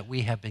salvation that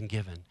we have been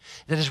given.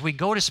 That as we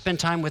go to spend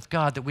time with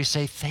God, that we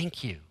say,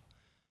 thank you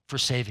for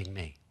saving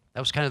me.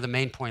 That was kind of the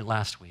main point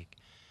last week.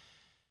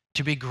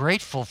 To be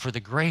grateful for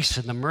the grace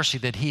and the mercy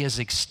that he has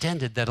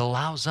extended that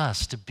allows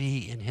us to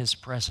be in his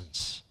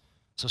presence.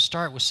 So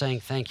start with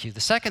saying thank you.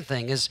 The second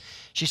thing is,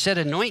 she said,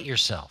 anoint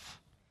yourself.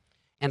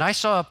 And I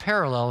saw a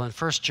parallel in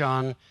 1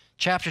 John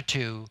chapter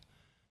 2,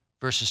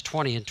 verses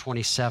 20 and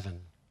 27.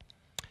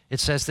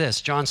 It says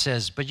this, John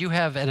says, but you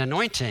have an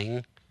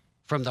anointing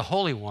from the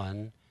Holy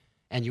One,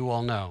 and you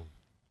all know.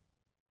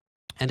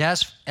 And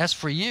as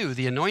for you,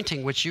 the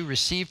anointing which you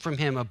received from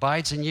him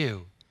abides in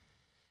you,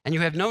 and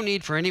you have no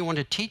need for anyone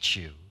to teach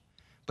you,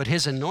 but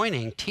his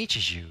anointing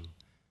teaches you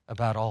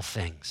about all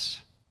things.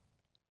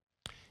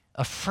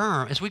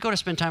 Affirm, as we go to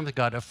spend time with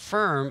God,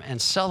 affirm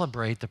and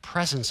celebrate the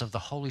presence of the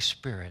Holy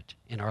Spirit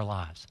in our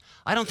lives.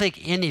 I don't think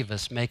any of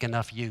us make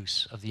enough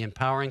use of the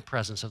empowering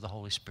presence of the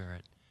Holy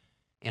Spirit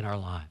in our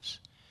lives.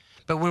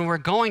 But when we're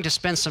going to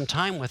spend some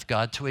time with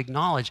God, to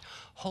acknowledge,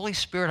 Holy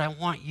Spirit, I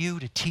want you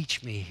to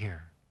teach me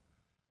here.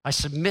 I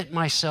submit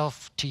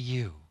myself to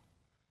you.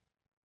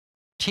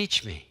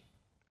 Teach me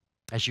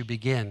as you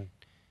begin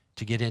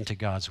to get into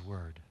God's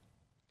word.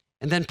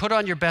 And then put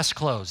on your best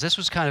clothes. This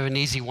was kind of an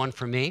easy one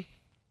for me.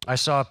 I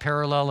saw a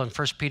parallel in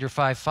 1 Peter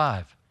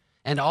 5:5.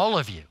 And all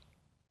of you,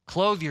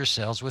 clothe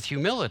yourselves with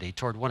humility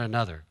toward one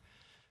another.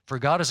 For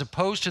God is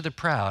opposed to the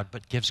proud,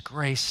 but gives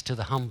grace to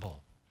the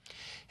humble.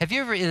 Have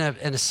you ever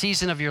in a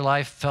season of your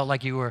life felt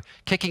like you were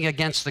kicking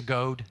against the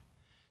goad,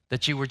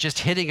 that you were just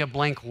hitting a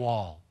blank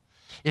wall?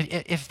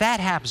 If that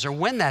happens, or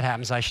when that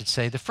happens, I should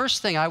say, the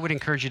first thing I would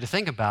encourage you to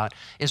think about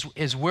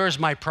is where's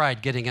my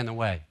pride getting in the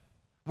way?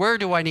 Where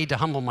do I need to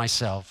humble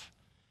myself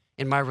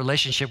in my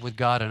relationship with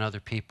God and other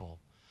people?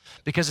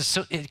 Because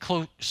it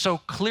so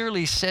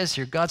clearly says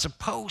here, God's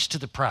opposed to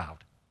the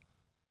proud,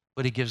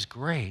 but he gives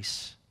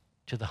grace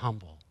to the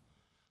humble.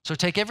 So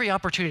take every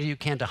opportunity you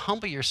can to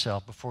humble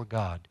yourself before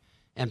God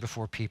and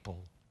before people.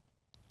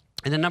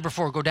 And then number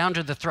 4, go down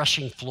to the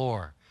threshing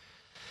floor.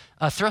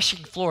 A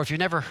threshing floor, if you've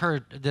never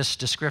heard this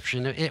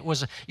description, it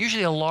was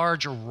usually a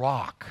large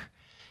rock.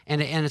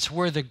 And it's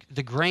where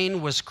the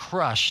grain was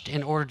crushed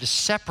in order to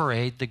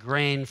separate the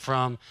grain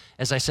from,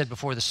 as I said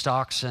before, the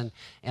stalks and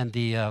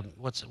the,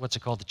 what's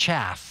it called, the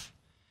chaff.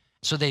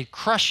 So they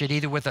crush it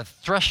either with a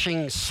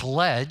threshing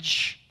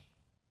sledge.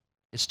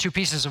 It's 2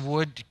 pieces of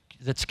wood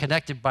that's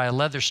connected by a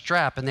leather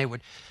strap, and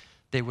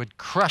they would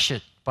crush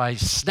it by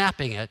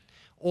snapping it,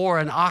 or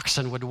an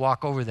oxen would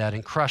walk over that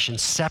and crush and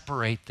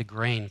separate the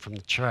grain from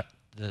the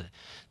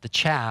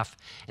chaff,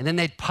 and then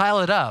they'd pile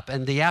it up.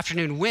 And the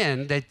afternoon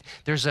wind,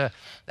 there's a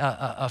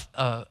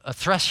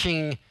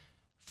threshing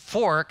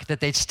fork that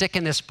they'd stick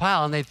in this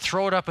pile, and they'd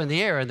throw it up in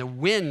the air, and the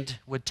wind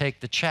would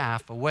take the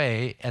chaff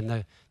away, and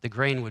the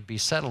grain would be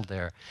settled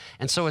there.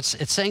 And so it's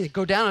saying,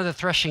 go down to the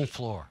threshing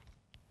floor.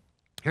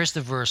 Here's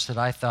the verse that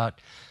I thought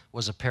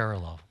was a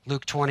parallel.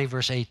 Luke 20,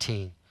 verse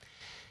 18.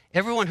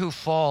 Everyone who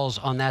falls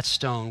on that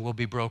stone will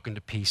be broken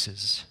to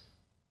pieces,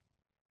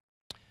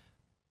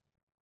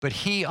 but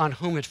he on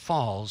whom it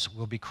falls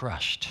will be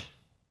crushed.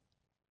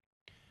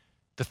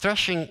 The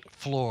threshing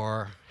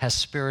floor has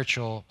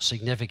spiritual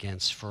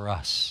significance for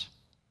us.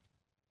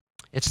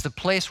 It's the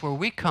place where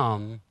we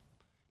come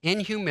in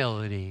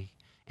humility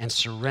and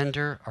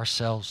surrender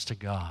ourselves to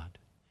God.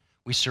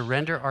 We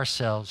surrender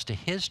ourselves to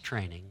his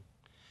training,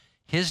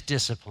 his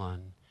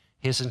discipline,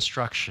 his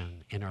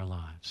instruction in our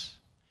lives.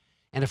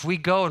 And if we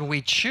go and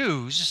we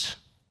choose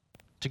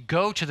to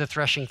go to the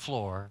threshing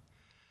floor,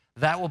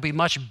 that will be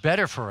much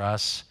better for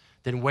us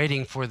than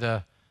waiting for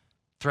the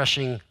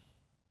threshing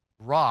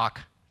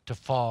rock to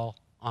fall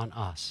on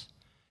us.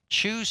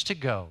 Choose to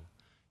go.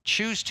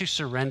 Choose to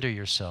surrender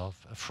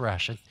yourself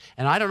afresh.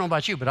 And I don't know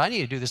about you, but I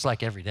need to do this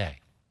like every day.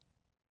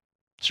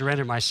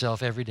 Surrender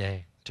myself every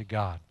day to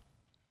God.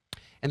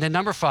 And then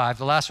number 5,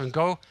 the last one,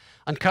 go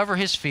uncover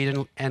his feet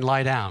and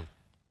lie down.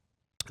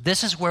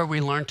 This is where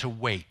we learn to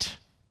wait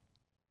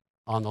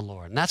on the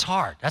Lord. And that's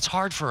hard. That's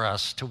hard for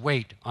us to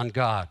wait on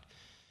God.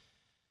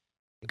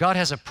 God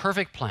has a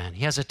perfect plan.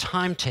 He has a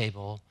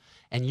timetable,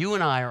 and you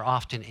and I are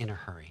often in a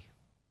hurry.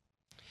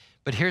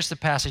 But here's the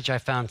passage I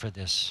found for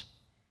this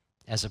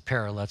as a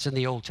parallel. It's in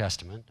the Old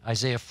Testament,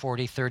 Isaiah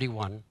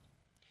 40:31.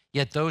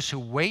 Yet those who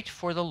wait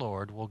for the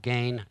Lord will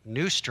gain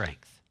new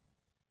strength.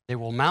 They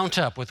will mount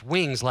up with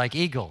wings like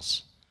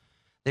eagles.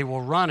 They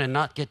will run and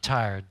not get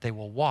tired. They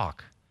will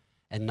walk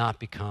and not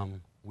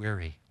become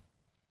weary.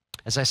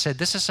 As I said,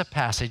 this is a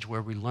passage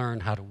where we learn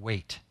how to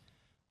wait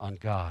on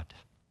God.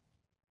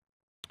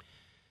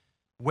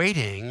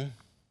 Waiting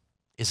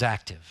is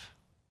active.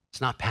 It's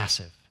not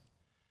passive.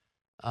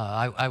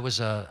 I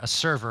was a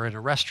server in a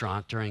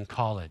restaurant during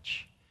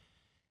college.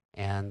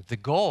 And the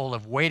goal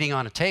of waiting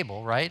on a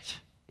table, right,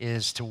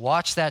 is to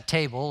watch that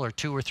table or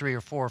 2 or 3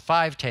 or 4 or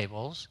 5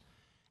 tables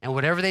And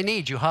whatever they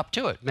need, you hop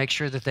to it. Make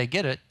sure that they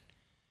get it.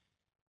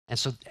 And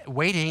so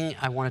waiting,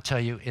 I want to tell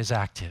you, is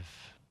active.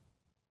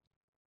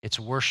 It's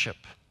worship.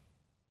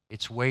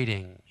 It's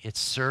waiting. It's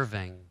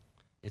serving.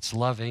 It's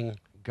loving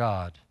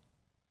God.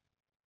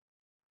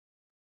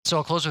 So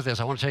I'll close with this.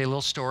 I want to tell you a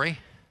little story.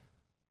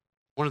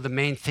 One of the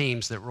main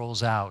themes that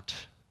rolls out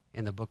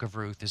in the book of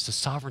Ruth is the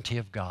sovereignty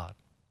of God.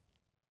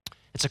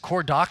 It's a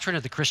core doctrine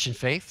of the Christian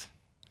faith,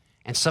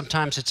 and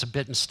sometimes it's a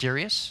bit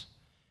mysterious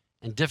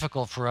and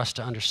difficult for us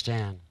to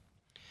understand.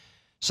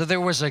 So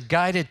there was a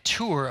guided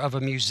tour of a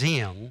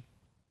museum,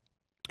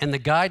 and the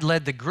guide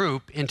led the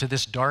group into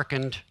this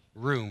darkened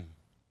room.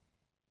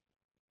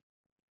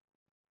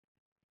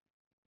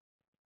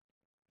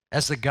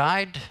 As the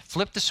guide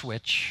flipped the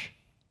switch,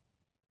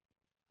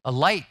 a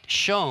light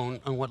shone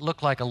on what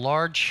looked like a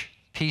large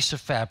piece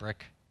of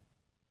fabric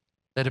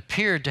that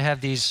appeared to have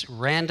these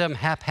random,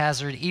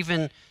 haphazard,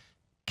 even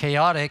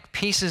chaotic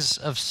pieces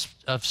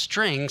of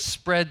string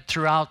spread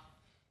throughout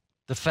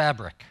the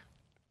fabric,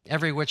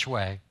 every which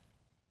way.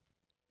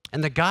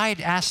 And the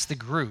guide asked the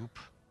group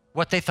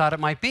what they thought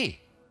it might be.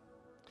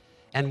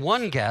 And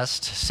one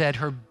guest said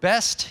her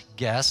best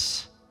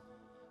guess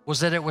was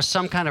that it was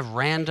some kind of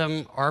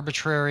random,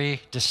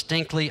 arbitrary,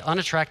 distinctly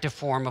unattractive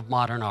form of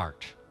modern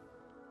art.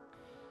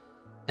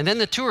 And then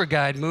the tour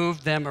guide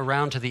moved them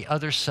around to the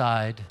other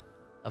side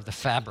of the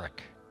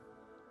fabric.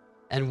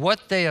 And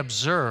what they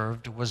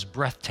observed was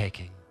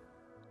breathtaking.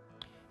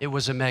 It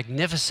was a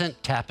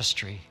magnificent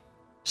tapestry,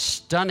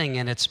 stunning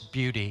in its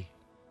beauty,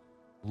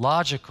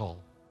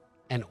 logical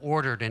and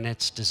ordered in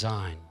its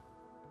design.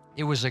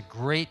 It was a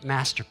great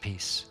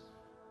masterpiece,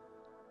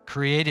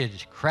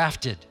 created,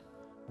 crafted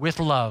with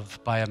love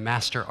by a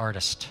master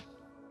artist.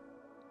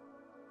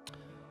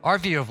 Our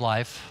view of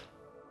life,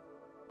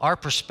 our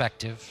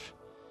perspective,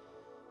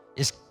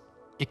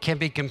 it can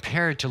be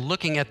compared to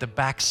looking at the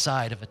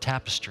backside of a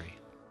tapestry.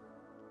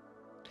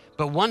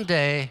 But one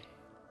day,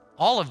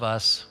 all of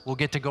us will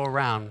get to go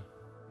around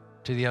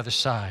to the other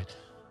side.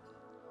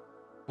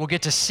 We'll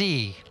get to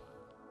see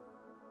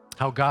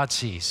how God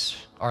sees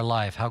our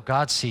life, how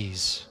God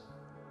sees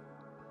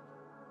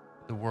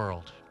the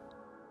world.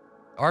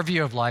 Our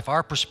view of life,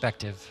 our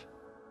perspective,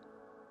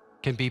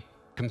 can be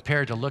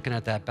compared to looking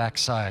at that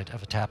backside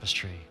of a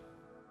tapestry.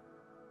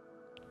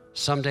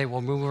 Someday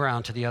we'll move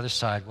around to the other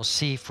side. We'll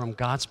see from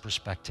God's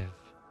perspective.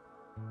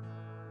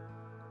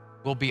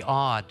 We'll be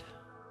awed.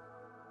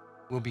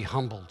 We'll be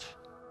humbled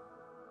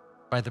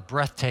by the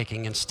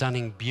breathtaking and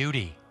stunning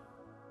beauty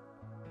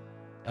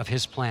of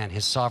His plan,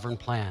 His sovereign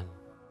plan,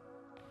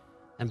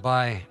 and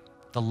by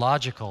the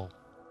logical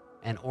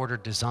and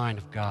ordered design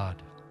of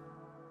God.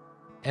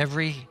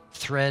 Every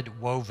thread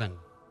woven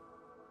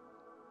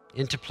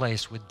into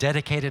place with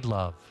dedicated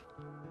love,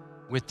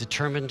 with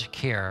determined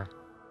care,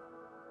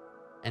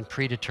 and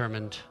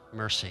predetermined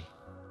mercy.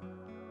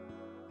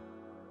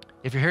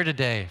 If you're here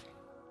today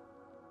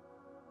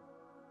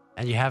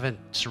and you haven't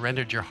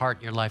surrendered your heart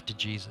and your life to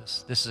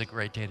Jesus, this is a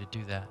great day to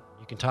do that.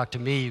 You can talk to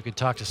me, you can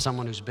talk to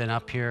someone who's been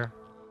up here,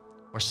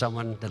 or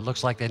someone that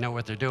looks like they know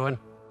what they're doing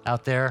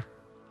out there.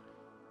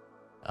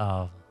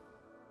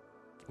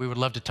 We would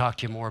love to talk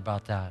to you more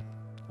about that.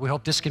 We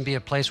hope this can be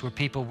a place where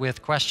people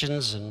with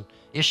questions and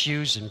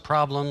issues and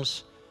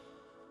problems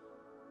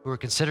who are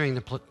considering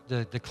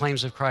the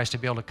claims of Christ to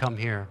be able to come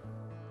here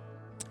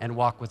and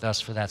walk with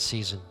us for that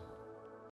season.